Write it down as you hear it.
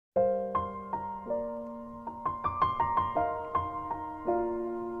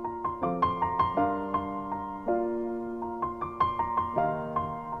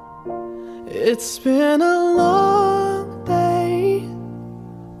It's been a long day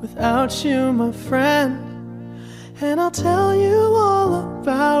without you, my friend, and I'll tell you all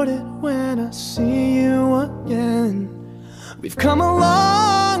about it when I see you again. We've come a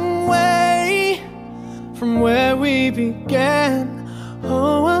long way from where we began.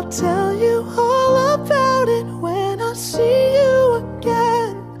 Oh, I'll tell you all about it when I see you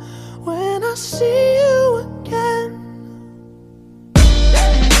again. When I see you again.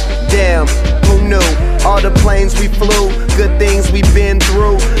 Damn, who knew? All the planes we flew, good things we've been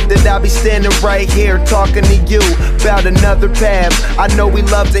through, that I'll be standing right here talking to you about another path. I know we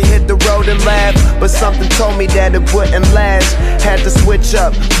love to hit the road and laugh, but something told me that it wouldn't last. Had to switch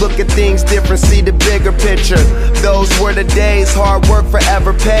up, look at things different, see the bigger picture. Those were the days, hard work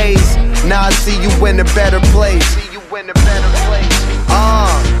forever pays. Now I see you in a better place.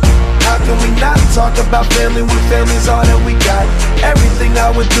 How can we not talk about family when family's all that we got? Everything I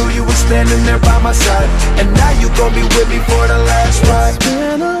went through, you were standing there by my side, and now you gon' be with me for the last ride. It's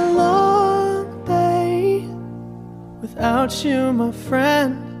been a long day without you, my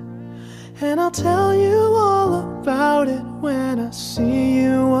friend, and I'll tell you all about it when I see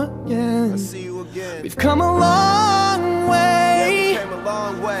you again. We've come a long way,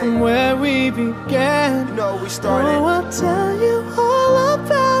 from where we began. You know we started. Oh, I'll tell you all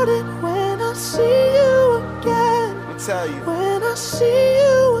about it when I see you again. Let me tell you. When I see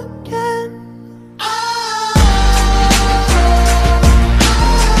you again.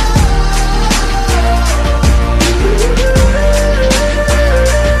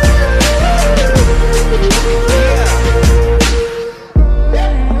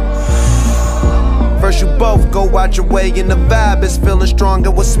 First you both go out your way and the vibe is feeling strong,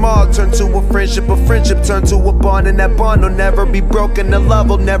 and what's small turn to a friendship turn to a bond, and that bond will never be broken, the love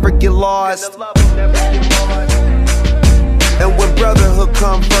will never get lost. And when brotherhood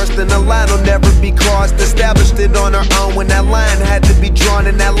come first, then the line will never be crossed. Established it on our own when that line had to be drawn,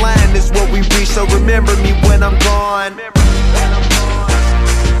 and that line is what we reach, so remember me when I'm gone.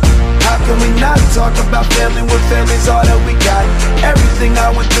 How can we not talk about family when family's all that we got? Everything I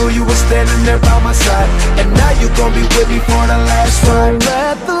went through, you were standing there by my side, and now you gon' be with me for the last ride.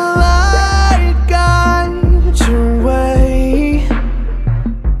 Let the light guide your way.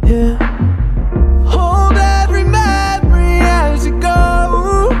 Yeah. Hold every memory as you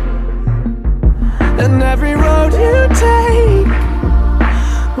go, and every road you take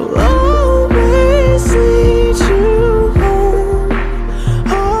will always lead you home.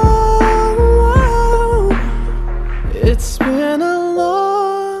 Oh, it's been a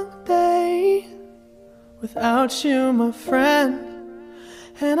long day without you, my friend,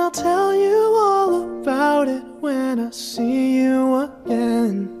 and I'll tell you all about it when I see you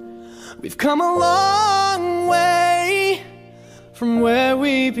again. We've come a long way from where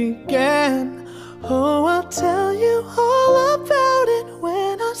we began. Oh, I'll tell you all